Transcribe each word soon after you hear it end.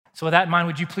So with that in mind,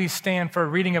 would you please stand for a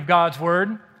reading of God's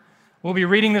word? We'll be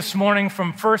reading this morning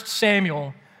from 1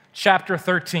 Samuel chapter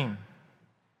 13.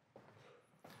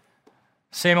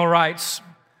 Samuel writes,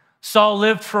 Saul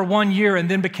lived for 1 year and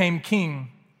then became king.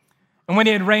 And when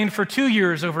he had reigned for 2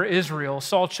 years over Israel,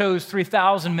 Saul chose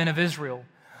 3,000 men of Israel.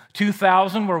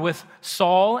 2,000 were with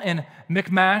Saul in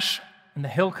Michmash in the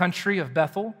hill country of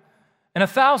Bethel, and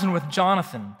 1,000 with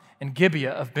Jonathan in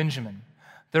Gibeah of Benjamin.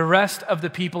 The rest of the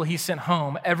people he sent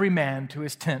home, every man to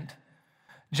his tent.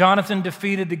 Jonathan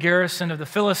defeated the garrison of the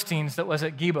Philistines that was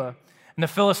at Geba, and the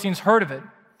Philistines heard of it.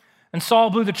 And Saul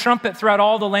blew the trumpet throughout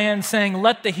all the land, saying,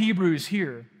 Let the Hebrews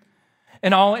hear.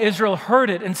 And all Israel heard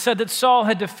it and said that Saul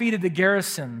had defeated the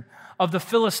garrison of the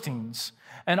Philistines,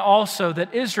 and also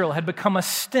that Israel had become a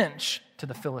stench to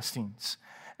the Philistines.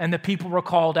 And the people were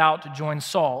called out to join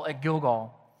Saul at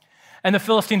Gilgal. And the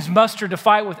Philistines mustered to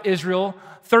fight with Israel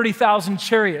 30,000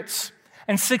 chariots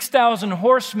and 6,000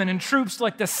 horsemen and troops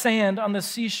like the sand on the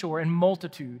seashore in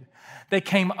multitude. They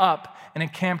came up and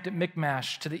encamped at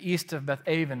Michmash to the east of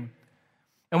Beth-aven.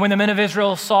 And when the men of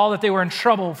Israel saw that they were in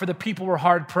trouble, for the people were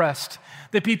hard-pressed,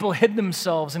 the people hid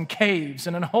themselves in caves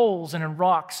and in holes and in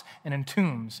rocks and in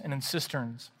tombs and in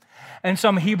cisterns. And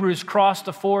some Hebrews crossed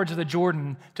the fords of the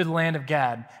Jordan to the land of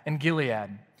Gad and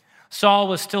Gilead. Saul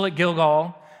was still at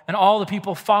Gilgal, and all the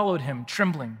people followed him,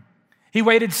 trembling. He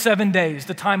waited 7 days,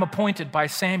 the time appointed by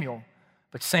Samuel.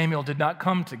 But Samuel did not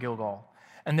come to Gilgal,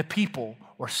 and the people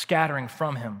were scattering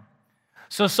from him.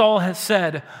 So Saul has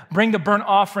said, Bring the burnt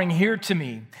offering here to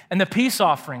me, and the peace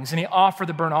offerings. And he offered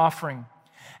the burnt offering.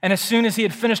 And as soon as he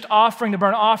had finished offering the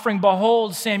burnt offering,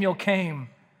 behold, Samuel came.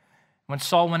 When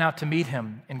Saul went out to meet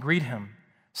him and greet him,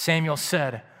 Samuel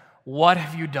said, What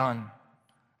have you done?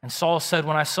 And Saul said,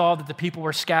 When I saw that the people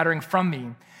were scattering from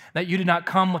me, that you did not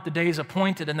come with the days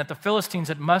appointed, and that the Philistines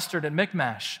had mustered at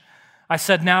Michmash, I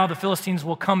said, Now the Philistines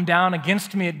will come down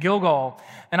against me at Gilgal,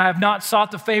 and I have not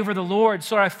sought the favor of the Lord,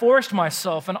 so I forced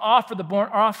myself and offered the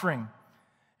burnt offering.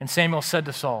 And Samuel said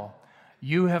to Saul,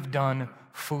 You have done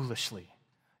foolishly.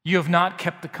 You have not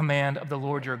kept the command of the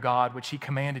Lord your God, which he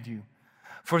commanded you.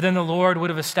 For then the Lord would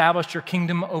have established your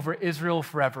kingdom over Israel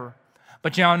forever.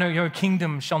 But now your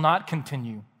kingdom shall not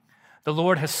continue. The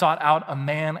Lord has sought out a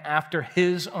man after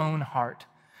his own heart,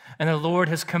 and the Lord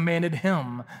has commanded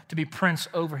him to be prince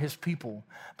over his people,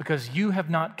 because you have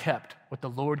not kept what the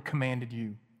Lord commanded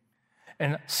you.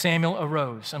 And Samuel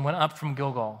arose and went up from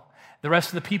Gilgal. The rest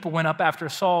of the people went up after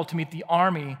Saul to meet the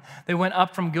army. They went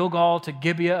up from Gilgal to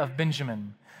Gibeah of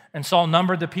Benjamin. And Saul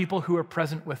numbered the people who were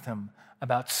present with him,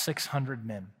 about 600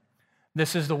 men.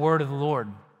 This is the word of the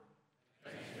Lord.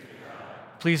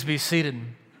 Please be seated.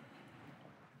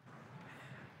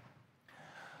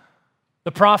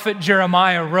 The prophet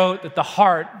Jeremiah wrote that the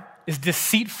heart is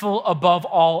deceitful above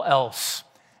all else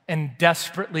and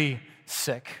desperately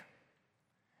sick.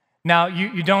 Now,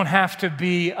 you don't have to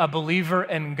be a believer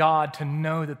in God to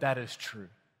know that that is true.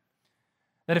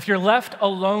 That if you're left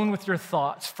alone with your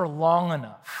thoughts for long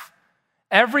enough,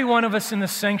 every one of us in the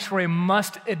sanctuary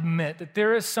must admit that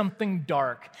there is something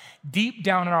dark deep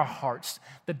down in our hearts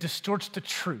that distorts the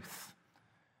truth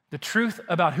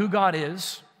about who God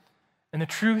is and the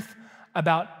truth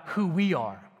about who we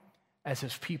are as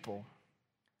his people.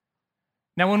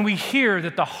 Now, when we hear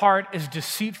that the heart is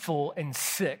deceitful and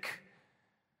sick,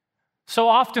 so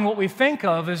often what we think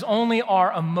of is only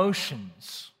our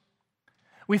emotions.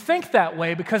 We think that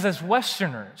way because as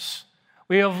Westerners,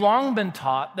 we have long been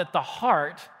taught that the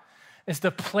heart is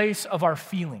the place of our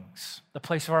feelings, the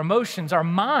place of our emotions. Our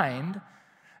mind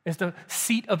is the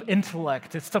seat of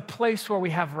intellect. It's the place where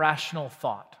we have rational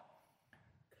thought.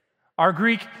 Our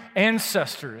Greek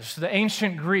ancestors, the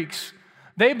ancient Greeks,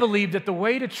 they believed that the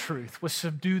way to truth was to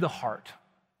subdue the heart,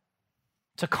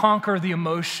 to conquer the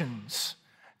emotions,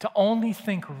 to only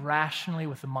think rationally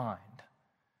with the mind.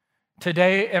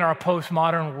 Today, in our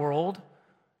postmodern world,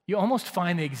 you almost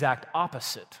find the exact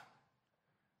opposite.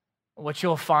 What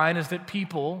you'll find is that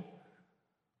people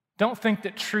don't think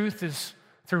that truth is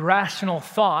through rational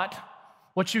thought,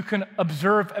 what you can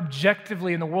observe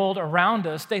objectively in the world around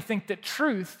us. They think that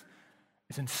truth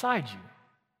is inside you.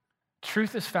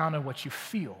 Truth is found in what you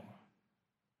feel.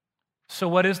 So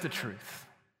what is the truth?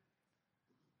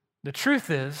 The truth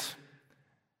is,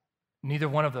 neither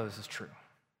one of those is true.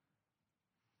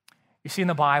 You see, in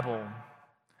the Bible,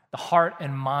 the heart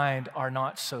and mind are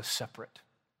not so separate.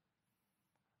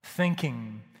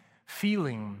 Thinking,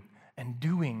 feeling, and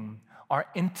doing are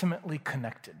intimately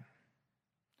connected.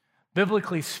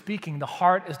 Biblically speaking, the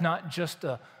heart is not just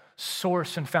a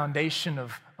source and foundation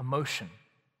of emotion.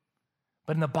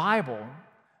 But in the Bible,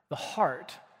 the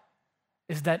heart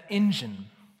is that engine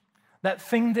that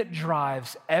thing that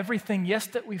drives everything, yes,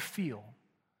 that we feel,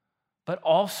 but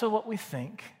also what we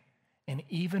think and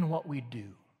even what we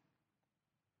do.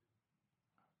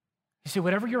 You see,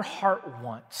 whatever your heart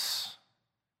wants,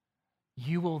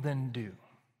 you will then do.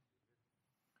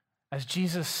 As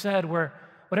Jesus said,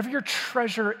 whatever your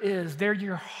treasure is, there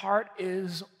your heart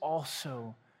is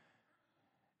also.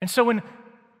 And so when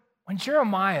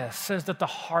Jeremiah says that the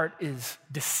heart is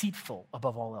deceitful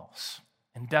above all else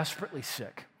and desperately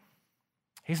sick,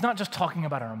 he's not just talking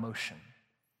about our emotion.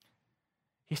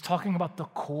 He's talking about the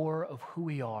core of who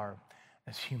we are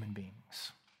as human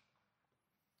beings.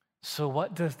 So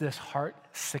what does this heart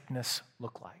sickness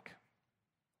look like?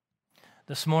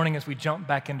 This morning, as we jump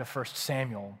back into 1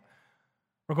 Samuel,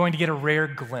 we're going to get a rare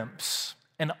glimpse,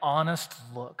 an honest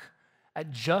look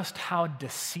at just how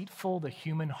deceitful the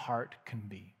human heart can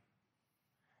be.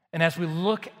 And as we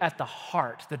look at the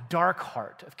heart, the dark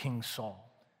heart of King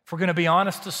Saul, if we're going to be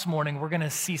honest this morning, we're going to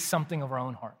see something of our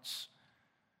own hearts.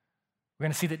 We're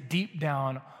going to see that deep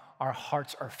down, our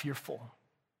hearts are fearful.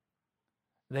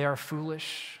 They are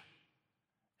foolish,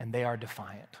 and they are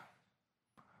defiant.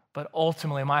 But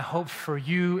ultimately, my hope for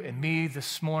you and me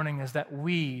this morning is that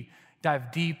we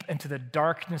dive deep into the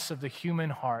darkness of the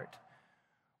human heart.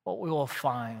 What we will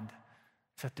find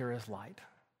is that there is light.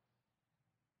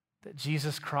 That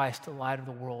Jesus Christ, the light of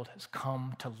the world, has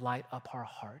come to light up our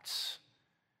hearts.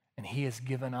 And he has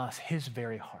given us his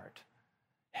very heart,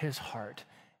 his heart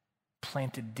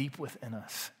planted deep within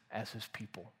us as his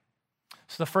people.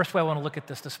 So the first way I want to look at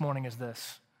this morning is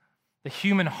this. The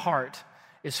human heart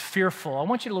is fearful. I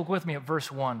want you to look with me at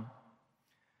verse 1.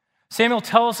 Samuel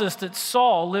tells us that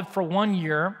Saul lived for 1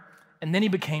 year, and then he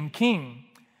became king.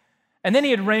 And then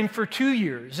he had reigned for 2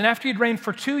 years. And after he had reigned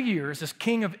for 2 years as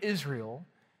king of Israel,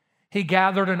 he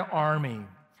gathered an army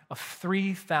of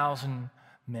 3,000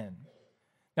 men.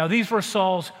 Now, these were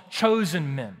Saul's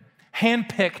chosen men,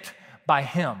 handpicked by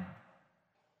him.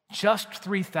 Just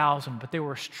 3,000, but they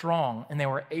were strong and they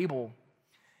were able.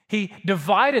 He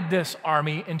divided this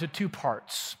army into 2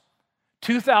 parts.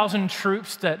 2,000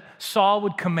 troops that Saul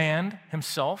would command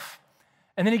himself,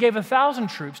 and then he gave 1,000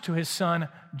 troops to his son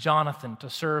Jonathan to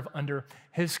serve under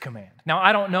his command. Now,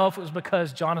 I don't know if it was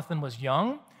because Jonathan was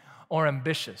young or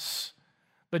ambitious,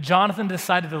 but Jonathan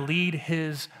decided to lead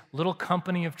his little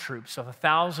company of troops of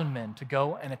 1,000 men to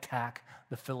go and attack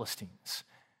the Philistines.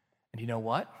 And you know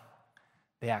what?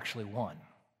 They actually won.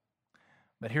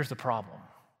 But here's the problem.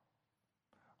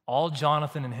 All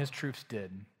Jonathan and his troops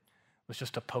did was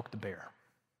just to poke the bear.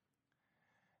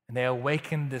 And they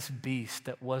awakened this beast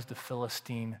that was the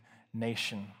Philistine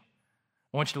nation.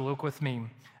 I want you to look with me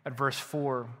at verse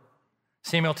 4.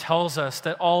 Samuel tells us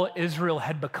that all Israel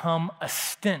had become a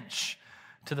stench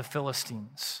to the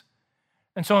Philistines.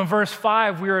 And so in verse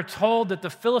 5, we are told that the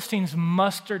Philistines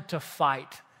mustered to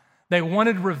fight. They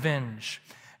wanted revenge.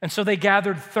 And so they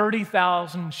gathered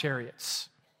 30,000 chariots,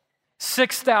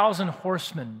 6,000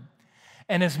 horsemen,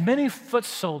 and as many foot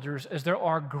soldiers as there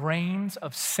are grains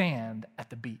of sand at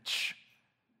the beach.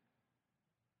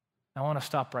 Now, I want to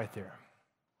stop right there.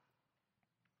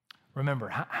 Remember,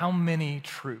 how many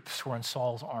troops were in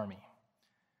Saul's army?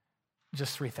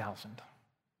 Just 3,000.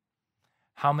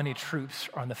 How many troops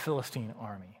are in the Philistine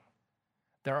army?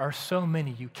 There are so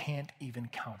many you can't even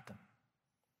count them.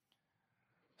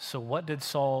 So what did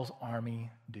Saul's army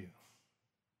do?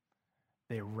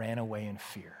 They ran away in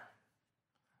fear.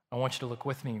 I want you to look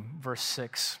with me, verse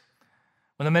 6.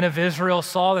 When the men of Israel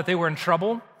saw that they were in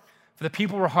trouble, for the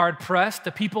people were hard pressed,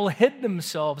 the people hid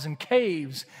themselves in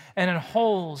caves and in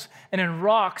holes and in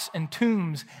rocks and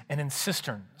tombs and in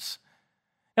cisterns.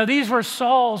 Now these were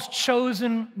Saul's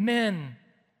chosen men,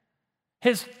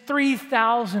 his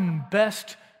 3,000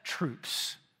 best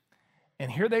troops.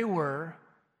 And here they were,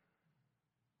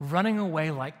 running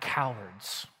away like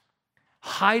cowards,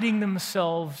 hiding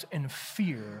themselves in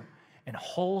fear in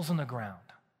holes in the ground.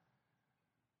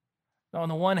 Now, on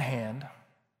the one hand,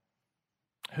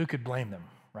 who could blame them,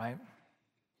 right?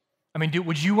 I mean,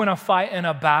 would you want to fight in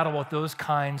a battle with those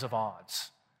kinds of odds?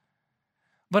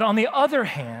 But on the other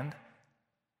hand,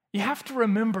 you have to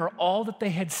remember all that they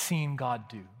had seen God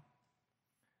do.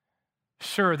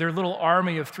 Sure, their little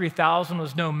army of 3,000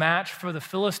 was no match for the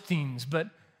Philistines, but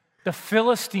the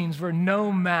Philistines were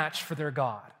no match for their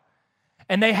God.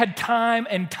 And they had time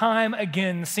and time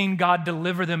again seen God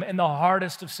deliver them in the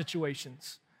hardest of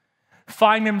situations.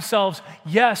 Find themselves,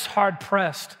 yes,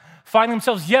 hard-pressed. Find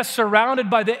themselves, yes, surrounded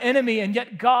by the enemy, and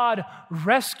yet God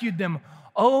rescued them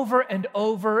over and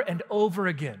over and over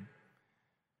again.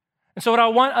 And so what I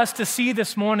want us to see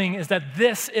this morning is that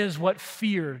this is what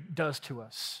fear does to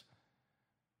us.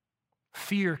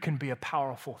 Fear can be a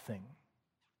powerful thing.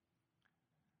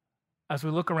 as we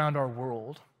look around our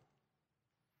world,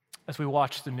 as we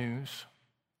watch the news,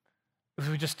 as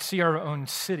we just see our own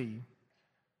city,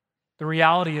 the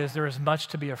reality is there is much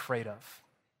to be afraid of.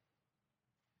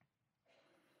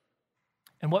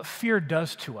 And what fear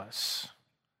does to us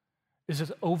is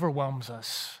it overwhelms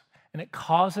us, and it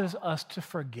causes us to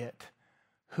forget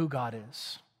who God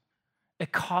is.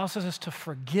 It causes us to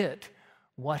forget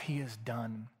what he has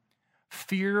done.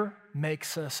 Fear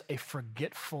makes us a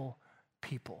forgetful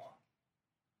people.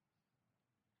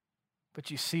 But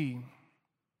you see,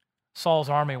 Saul's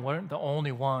army weren't the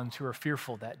only ones who were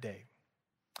fearful that day.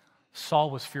 Saul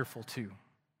was fearful too.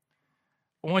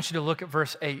 I want you to look at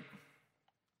verse 8.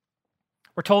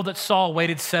 We're told that Saul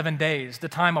waited 7 days, the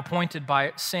time appointed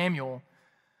by Samuel.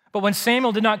 But when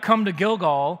Samuel did not come to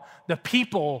Gilgal, the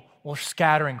people were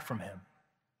scattering from him.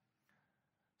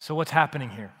 So what's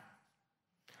happening here?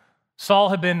 Saul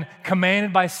had been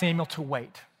commanded by Samuel to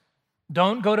wait.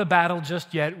 Don't go to battle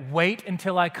just yet. Wait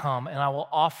until I come, and I will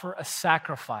offer a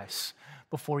sacrifice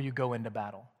before you go into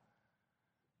battle.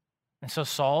 And so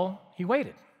Saul, he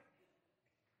waited.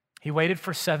 He waited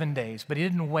for 7 days, but he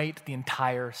didn't wait the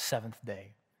entire seventh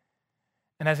day.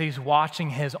 And as he's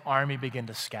watching his army begin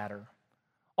to scatter,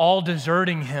 all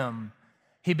deserting him,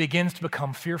 he begins to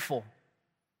become fearful.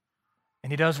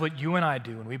 And he does what you and I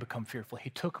do when we become fearful. He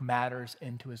took matters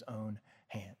into his own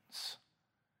hands.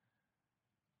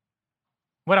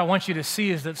 What I want you to see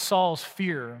is that Saul's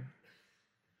fear,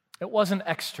 it wasn't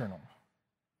external.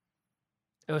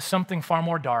 It was something far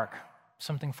more dark,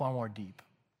 something far more deep.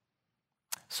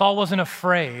 Saul wasn't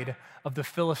afraid of the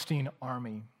Philistine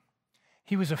army.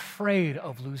 He was afraid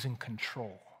of losing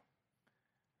control.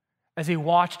 As he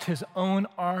watched his own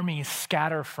army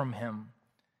scatter from him,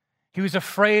 he was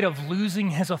afraid of losing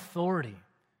his authority.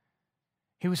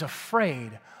 He was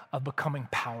afraid of becoming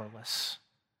powerless.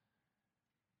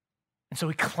 And so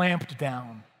he clamped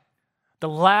down the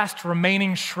last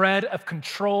remaining shred of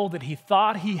control that he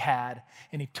thought he had,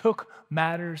 and he took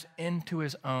matters into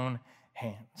his own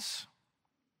hands.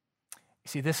 You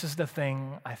see, this is the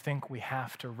thing I think we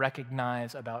have to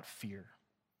recognize about fear.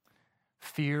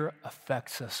 Fear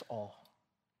affects us all.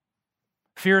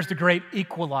 Fear is the great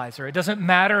equalizer. It doesn't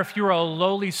matter if you're a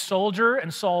lowly soldier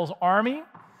in Saul's army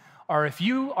or if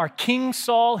you are King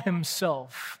Saul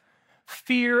himself.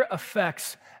 Fear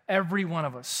affects every one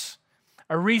of us.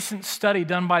 A recent study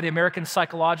done by the American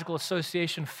Psychological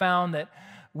Association found that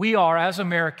we are, as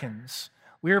Americans,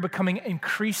 we are becoming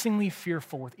increasingly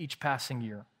fearful with each passing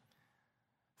year.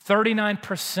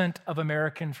 39% of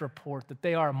Americans report that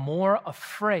they are more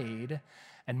afraid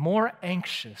and more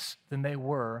anxious than they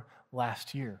were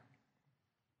last year.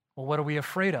 Well, what are we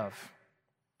afraid of?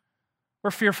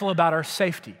 We're fearful about our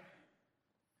safety.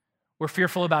 We're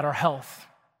fearful about our health.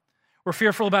 We're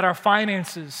fearful about our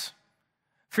finances,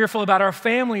 fearful about our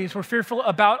families. We're fearful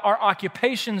about our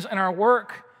occupations and our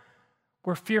work.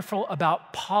 We're fearful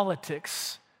about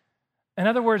politics. In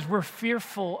other words, we're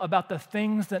fearful about the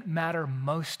things that matter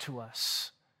most to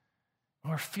us.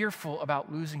 And we're fearful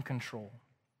about losing control.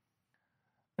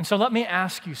 And so let me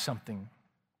ask you something.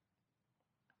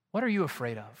 What are you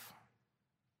afraid of?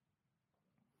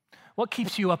 What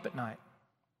keeps you up at night?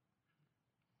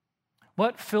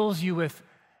 What fills you with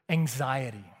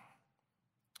anxiety?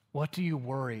 What do you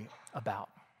worry about?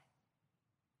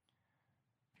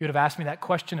 If you would have asked me that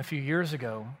question a few years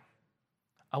ago,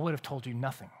 I would have told you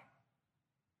nothing.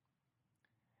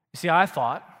 You see, I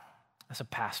thought, as a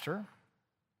pastor,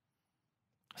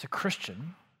 as a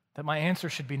Christian, that my answer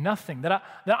should be nothing, that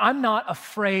I'm not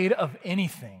afraid of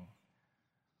anything.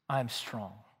 I'm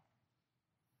strong.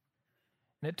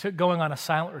 And it took going on a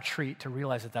silent retreat to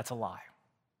realize that that's a lie.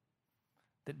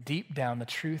 That deep down, the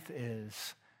truth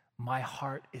is, my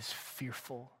heart is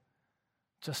fearful,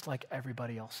 just like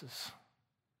everybody else's.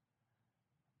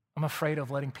 I'm afraid of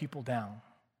letting people down.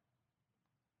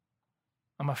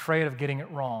 I'm afraid of getting it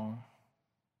wrong.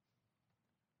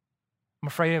 I'm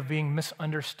afraid of being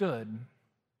misunderstood.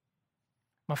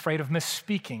 I'm afraid of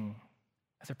misspeaking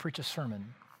as I preach a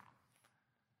sermon.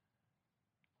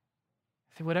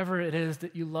 See, whatever it is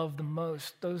that you love the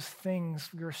most, those things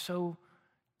you're so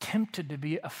tempted to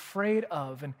be afraid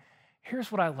of. And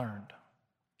here's what I learned.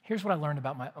 Here's what I learned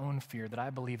about my own fear that I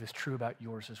believe is true about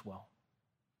yours as well.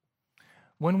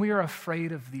 When we are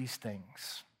afraid of these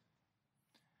things,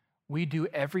 we do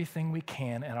everything we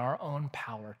can in our own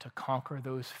power to conquer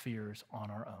those fears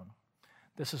on our own.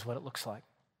 This is what it looks like.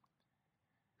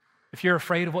 If you're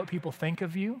afraid of what people think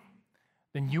of you,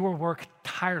 then you will work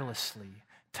tirelessly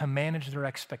to manage their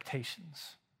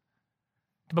expectations,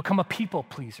 to become a people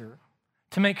pleaser,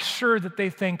 to make sure that they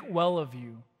think well of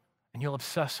you, and you'll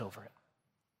obsess over it.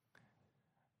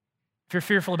 If you're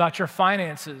fearful about your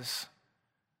finances,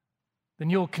 then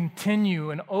you'll continue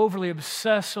and overly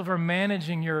obsess over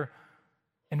managing your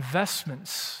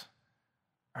investments,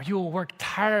 or you will work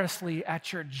tirelessly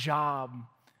at your job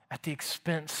at the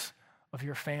expense of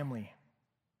your family.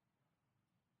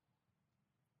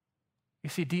 You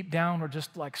see, deep down, we're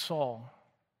just like Saul.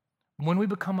 When we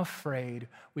become afraid,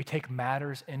 we take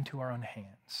matters into our own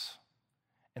hands.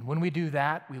 And when we do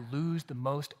that, we lose the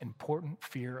most important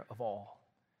fear of all.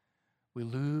 We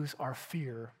lose our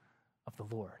fear of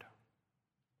the Lord.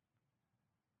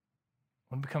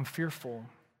 When we become fearful,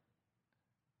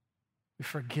 we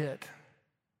forget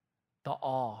the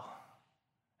awe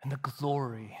and the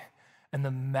glory and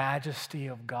the majesty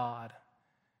of God.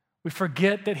 We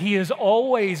forget that He has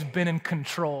always been in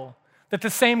control, that the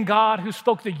same God who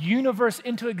spoke the universe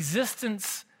into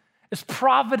existence is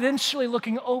providentially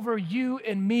looking over you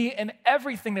and me and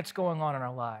everything that's going on in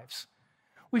our lives.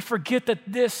 We forget that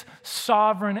this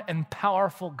sovereign and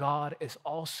powerful God is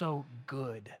also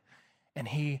good, and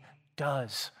He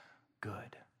does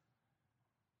good.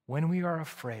 When we are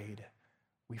afraid,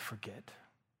 we forget.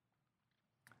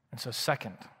 And so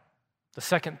the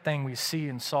second thing we see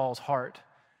in Saul's heart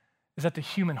is that the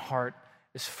human heart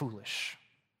is foolish.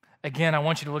 Again, I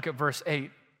want you to look at verse 8.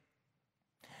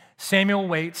 Saul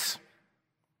waits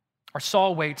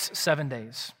 7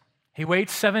 days. He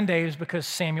waits 7 days because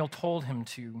Samuel told him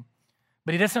to,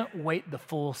 but he doesn't wait the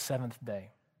full seventh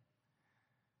day.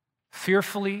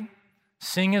 Fearfully,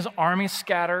 seeing his army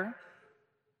scatter,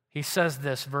 he says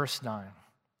this, verse 9,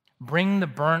 "Bring the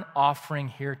burnt offering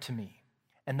here to me,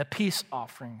 and the peace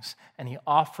offerings." And he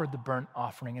offered the burnt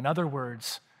offering. In other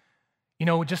words,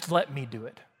 just let me do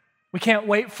it. We can't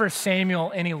wait for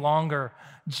Samuel any longer.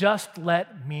 Just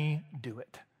let me do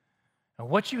it. And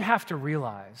what you have to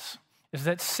realize is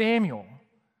that Samuel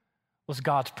was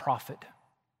God's prophet.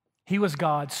 He was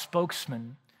God's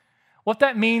spokesman. What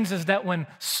that means is that when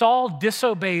Saul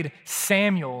disobeyed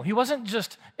Samuel, he wasn't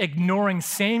just ignoring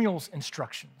Samuel's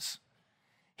instructions.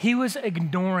 He was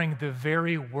ignoring the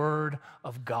very word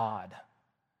of God.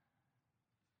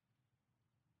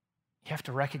 You have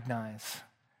to recognize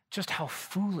just how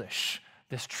foolish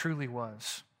this truly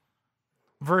was.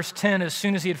 Verse 10, as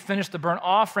soon as he had finished the burnt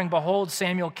offering, behold,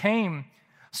 Samuel came.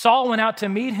 Saul went out to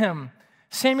meet him.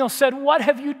 Samuel said, "What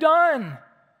have you done?"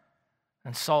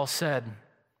 And Saul said,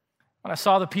 "When I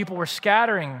saw the people were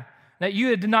scattering, that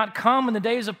you did not come in the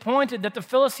days appointed, that the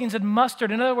Philistines had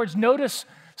mustered." In other words, notice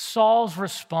Saul's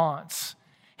response.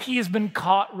 He has been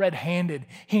caught red-handed.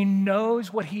 He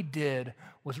knows what he did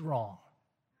was wrong.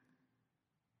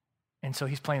 And so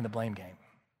he's playing the blame game.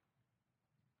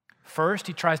 First,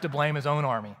 he tries to blame his own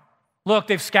army. Look,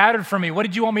 they've scattered from me. What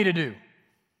did you want me to do?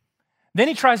 Then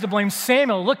he tries to blame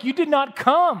Samuel. Look, you did not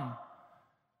come.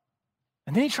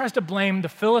 And then he tries to blame the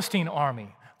Philistine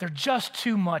army. They're just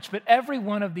too much. But every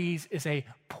one of these is a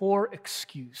poor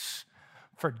excuse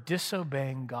for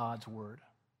disobeying God's word.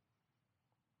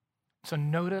 So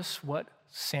notice what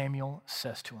Samuel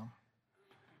says to him.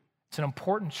 It's an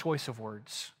important choice of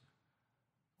words.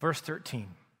 Verse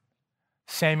 13,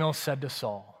 Samuel said to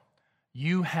Saul,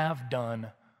 "You have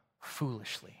done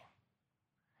foolishly."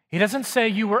 He doesn't say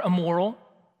you were immoral.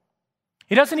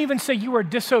 He doesn't even say you were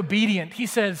disobedient. He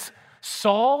says,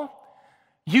 "Saul,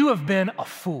 you have been a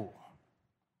fool."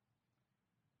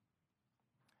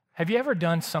 Have you ever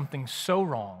done something so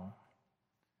wrong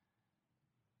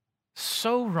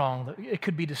that it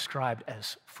could be described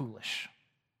as foolish?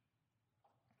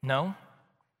 No?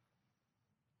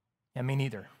 Yeah, me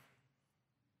neither.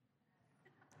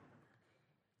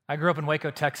 I grew up in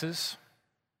Waco, Texas.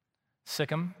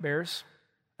 Sikkim Bears.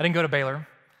 I didn't go to Baylor,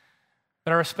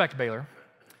 but I respect Baylor.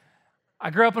 I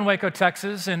grew up in Waco,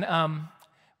 Texas, and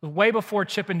way before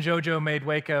Chip and JoJo made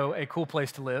Waco a cool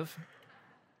place to live.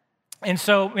 And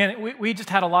so, we just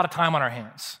had a lot of time on our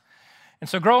hands. And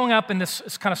so growing up in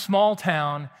this kind of small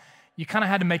town, you kind of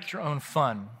had to make your own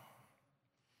fun.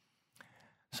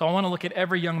 So I want to look at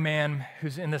every young man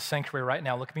who's in this sanctuary right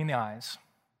now. Look me in the eyes.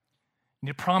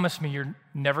 You promise me you're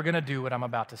never going to do what I'm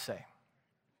about to say.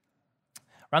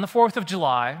 Around the 4th of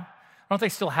July, I don't know if they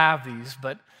still have these,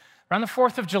 but around the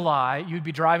 4th of July, you'd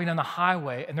be driving down the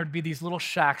highway, and there'd be these little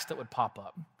shacks that would pop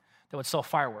up that would sell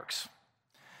fireworks.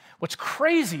 What's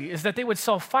crazy is that they would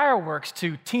sell fireworks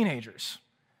to teenagers,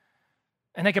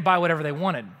 and they could buy whatever they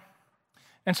wanted.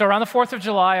 And so around the 4th of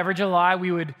July, every July,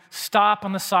 we would stop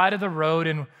on the side of the road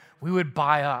and we would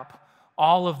buy up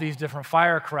all of these different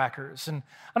firecrackers. And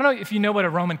I don't know if you know what a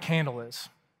Roman candle is.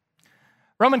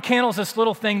 Roman candle is this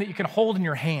little thing that you can hold in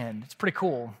your hand. It's pretty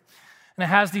cool. And it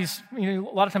has these, a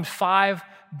lot of times 5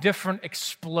 different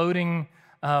exploding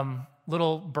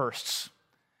little bursts.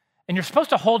 And you're supposed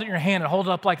to hold it in your hand and hold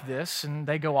it up like this, and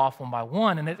they go off one by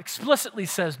one. And it explicitly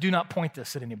says, do not point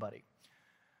this at anybody.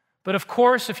 But of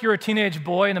course, if you're a teenage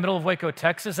boy in the middle of Waco,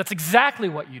 Texas, that's exactly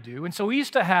what you do. And so we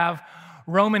used to have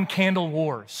Roman candle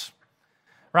wars,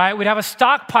 right? We'd have a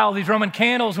stockpile of these Roman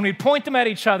candles, and we'd point them at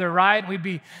each other, right? And we'd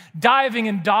be diving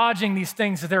and dodging these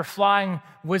things as they're flying,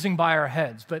 whizzing by our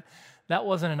heads. But that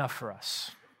wasn't enough for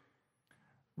us.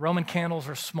 Roman candles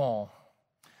are small.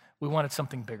 We wanted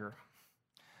something bigger.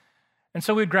 And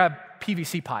so we'd grab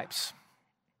PVC pipes.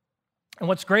 And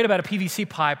what's great about a PVC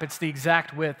pipe, it's the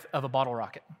exact width of a bottle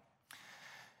rocket.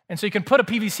 And so you can put a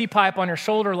PVC pipe on your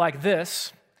shoulder like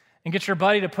this and get your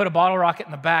buddy to put a bottle rocket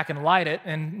in the back and light it,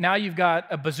 and now you've got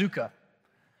a bazooka.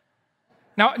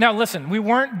 Now listen, we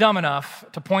weren't dumb enough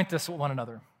to point this at one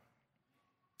another.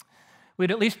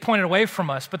 We'd at least point it away from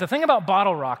us, but the thing about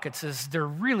bottle rockets is they're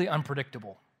really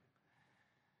unpredictable.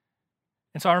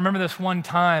 And so I remember this one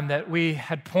time that we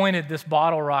had pointed this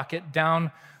bottle rocket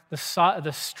down the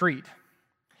street.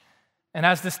 And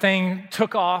as this thing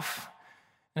took off,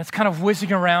 and it's kind of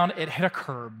whizzing around, it hit a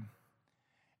curb.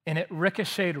 And it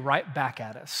ricocheted right back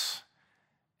at us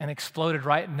and exploded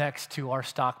right next to our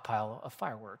stockpile of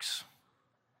fireworks.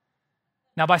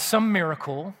 Now, by some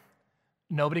miracle,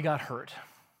 nobody got hurt.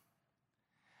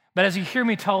 But as you hear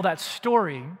me tell that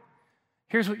story,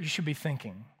 here's what you should be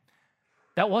thinking.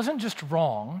 That wasn't just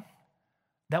wrong,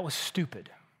 that was stupid.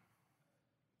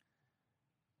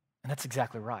 And that's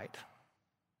exactly right.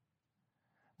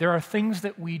 There are things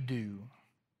that we do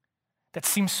that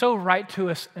seem so right to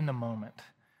us in the moment,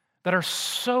 that are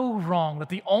so wrong that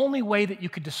the only way that you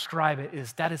could describe it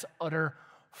is that is utter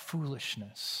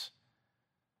foolishness.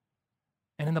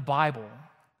 And in the Bible,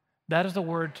 that is the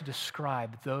word to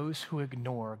describe those who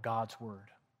ignore God's word.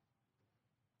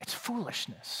 It's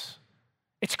foolishness.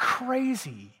 It's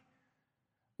crazy.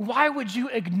 Why would you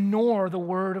ignore the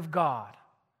word of God?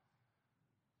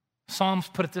 Psalms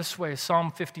put it this way,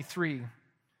 Psalm 53.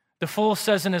 The fool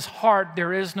says in his heart,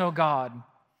 there is no God.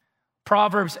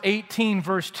 Proverbs 18,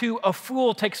 verse 2, a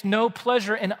fool takes no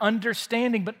pleasure in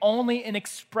understanding, but only in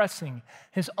expressing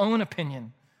his own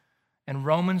opinion. And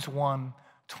Romans 1,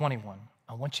 21.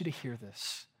 I want you to hear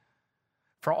this.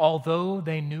 For although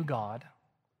they knew God,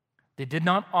 they did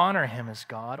not honor him as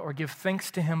God or give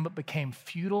thanks to him, but became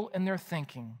futile in their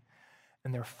thinking,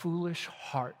 and their foolish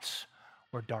hearts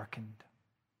were darkened.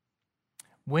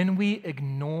 When we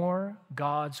ignore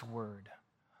God's word,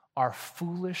 our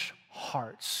foolish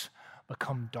hearts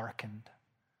become darkened.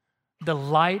 The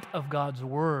light of God's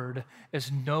word is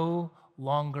no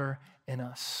longer in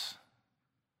us.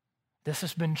 This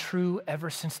has been true ever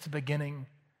since the beginning.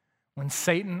 When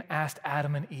Satan asked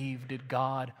Adam and Eve, did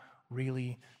God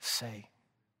really say?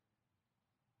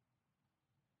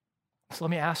 So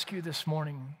let me ask you this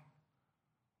morning,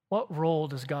 what role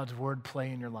does God's word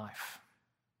play in your life?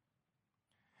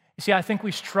 You see, I think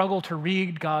we struggle to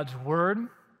read God's word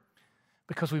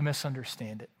because we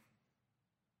misunderstand it.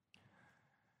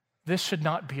 This should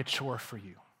not be a chore for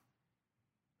you.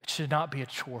 It should not be a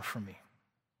chore for me.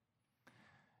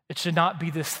 It should not be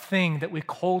this thing that we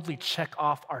coldly check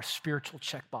off our spiritual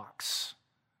checkbox.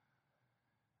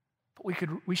 But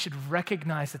we should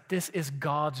recognize that this is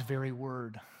God's very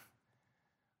word.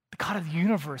 The God of the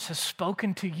universe has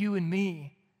spoken to you and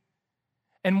me.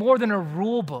 And more than a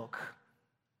rule book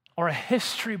or a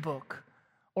history book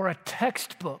or a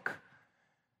textbook,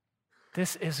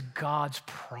 this is God's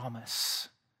promise.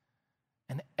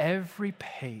 And every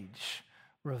page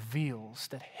reveals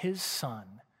that his Son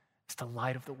is the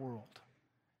light of the world,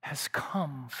 has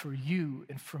come for you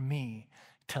and for me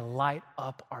to light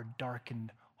up our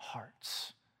darkened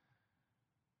hearts.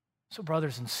 So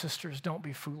brothers and sisters, don't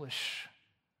be foolish.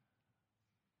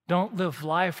 Don't live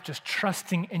life just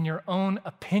trusting in your own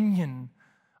opinion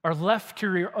or left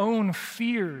to your own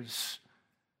fears.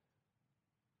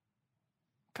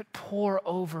 But pour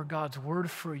over God's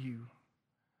word for you.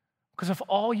 Because if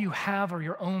all you have are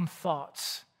your own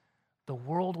thoughts, the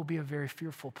world will be a very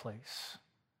fearful place.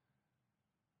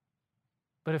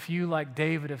 But if you, like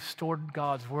David, have stored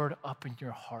God's word up in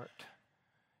your heart,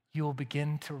 you will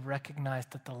begin to recognize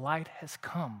that the light has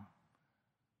come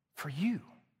for you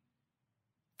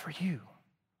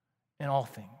in all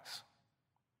things.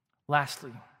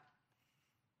 Lastly,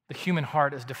 the human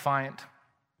heart is defiant.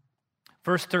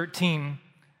 Verse 13,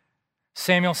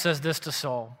 Samuel says this to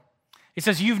Saul. He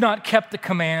says, you've not kept the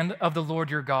command of the Lord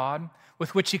your God,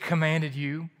 with which he commanded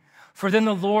you, for then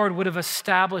the Lord would have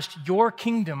established your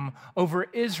kingdom over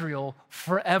Israel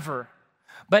forever.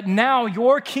 But now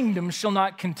your kingdom shall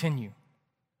not continue.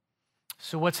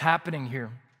 So what's happening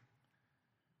here?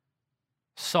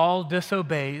 Saul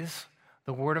disobeys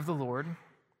the word of the Lord.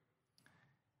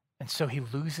 And so he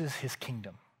loses his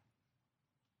kingdom.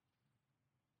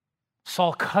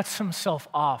 Saul cuts himself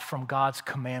off from God's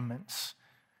commandments.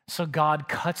 So God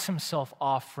cuts himself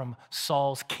off from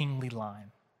Saul's kingly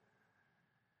line.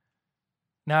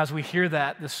 Now, as we hear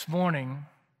that this morning,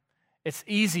 it's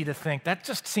easy to think that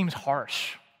just seems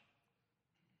harsh.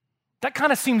 That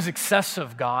kind of seems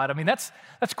excessive, God. I mean, that's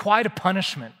quite a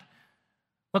punishment.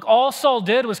 Look, all Saul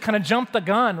did was kind of jump the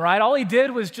gun, right? All he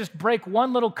did was just break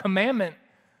one little commandment,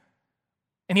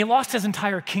 and he lost his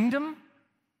entire kingdom.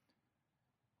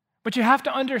 But you have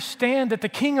to understand that the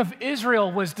king of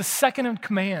Israel was the second in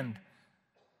command,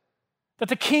 that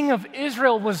the king of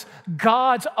Israel was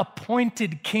God's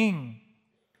appointed king.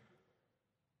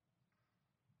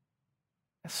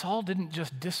 And Saul didn't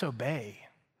just disobey,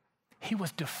 he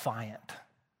was defiant.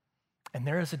 And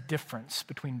there is a difference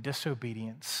between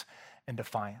disobedience and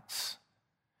defiance.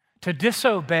 To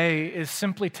disobey is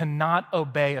simply to not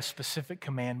obey a specific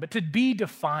command, but to be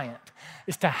defiant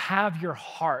is to have your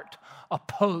heart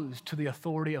opposed to the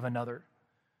authority of another.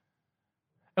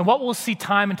 And what we'll see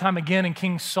time and time again in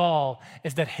King Saul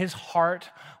is that his heart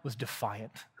was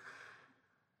defiant.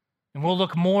 And we'll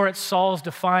look more at Saul's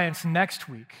defiance next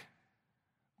week.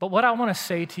 But what I want to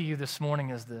say to you this morning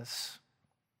is this.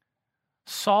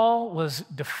 Saul was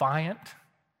defiant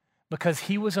because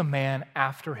he was a man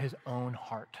after his own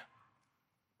heart.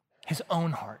 His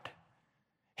own heart.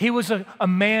 He was a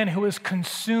man who was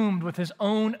consumed with his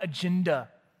own agenda.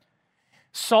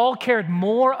 Saul cared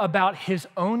more about his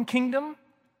own kingdom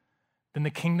than the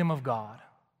kingdom of God.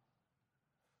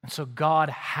 And so God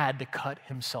had to cut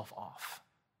himself off.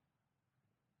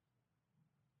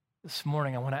 This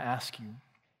morning, I want to ask you,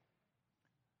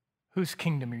 whose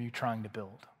kingdom are you trying to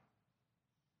build?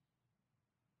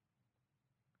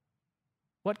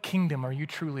 What kingdom are you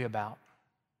truly about?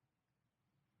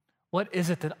 What is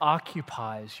it that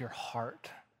occupies your heart?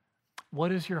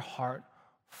 What is your heart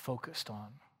focused on?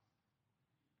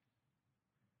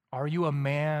 Are you a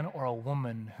man or a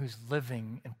woman who's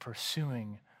living and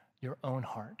pursuing your own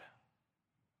heart?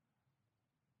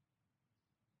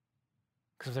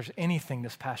 Because if there's anything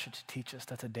this passage teaches,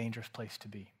 that's a dangerous place to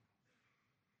be.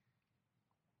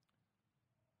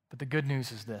 But the good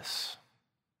news is this.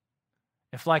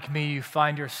 If, like me, you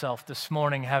find yourself this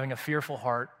morning having a fearful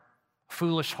heart,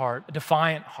 foolish heart, a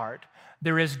defiant heart,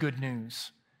 there is good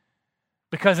news.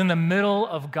 Because in the middle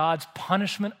of God's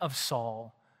punishment of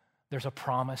Saul, there's a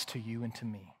promise to you and to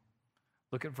me.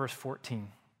 Look at verse 14.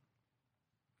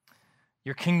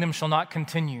 Your kingdom shall not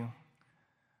continue,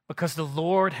 because the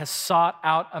Lord has sought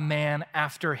out a man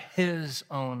after his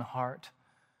own heart,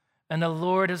 and the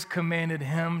Lord has commanded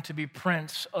him to be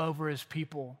prince over his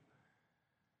people.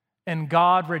 And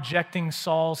God, rejecting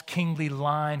Saul's kingly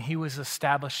line, he was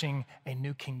establishing a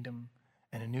new kingdom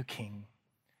and a new king,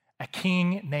 a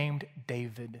king named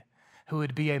David, who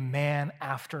would be a man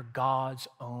after God's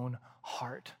own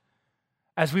heart.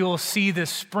 As we will see this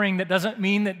spring, that doesn't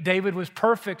mean that David was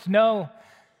perfect. No,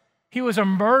 he was a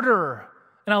murderer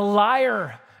and a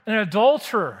liar and an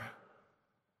adulterer.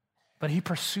 But he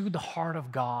pursued the heart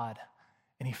of God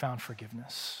and he found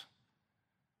forgiveness.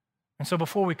 And so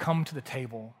before we come to the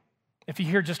table, if you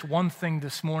hear just one thing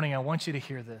this morning, I want you to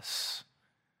hear this.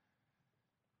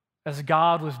 As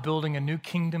God was building a new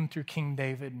kingdom through King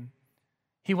David,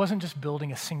 he wasn't just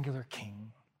building a singular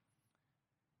king.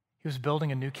 He was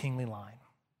building a new kingly line.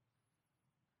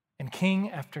 And king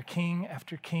after king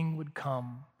after king would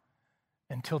come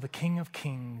until the King of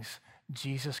Kings,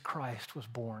 Jesus Christ, was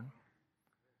born.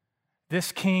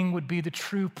 This king would be the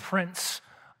true prince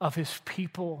of his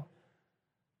people,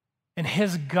 and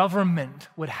his government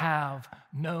would have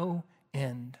no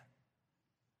end.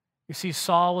 You see,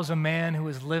 Saul was a man who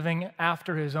was living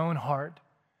after his own heart.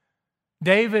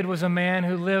 David was a man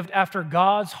who lived after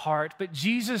God's heart, but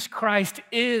Jesus Christ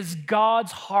is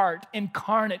God's heart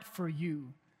incarnate for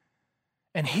you.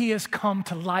 And he has come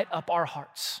to light up our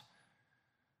hearts,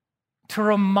 to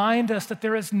remind us that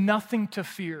there is nothing to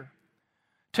fear,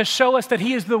 to show us that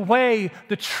he is the way,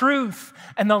 the truth,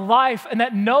 and the life, and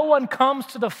that no one comes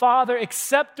to the Father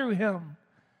except through him.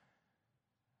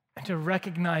 And to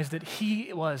recognize that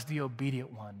he was the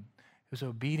obedient one, who was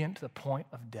obedient to the point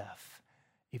of death,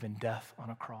 even death on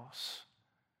a cross.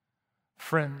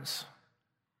 Friends,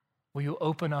 will you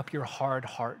open up your hard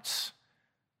hearts?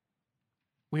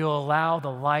 Will you allow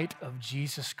the light of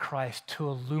Jesus Christ to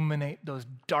illuminate those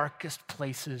darkest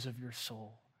places of your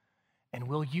soul? And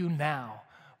will you now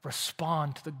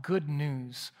respond to the good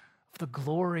news of the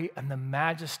glory and the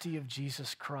majesty of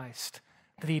Jesus Christ,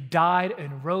 that he died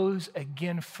and rose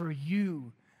again for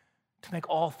you to make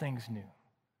all things new?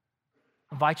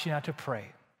 I invite you now to pray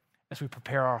as we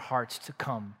prepare our hearts to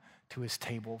come to his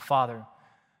table. Father,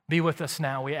 be with us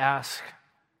now, we ask.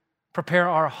 Prepare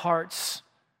our hearts.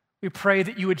 We pray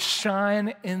that you would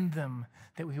shine in them,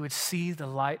 that we would see the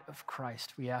light of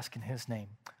Christ. We ask in his name.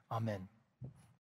 Amen.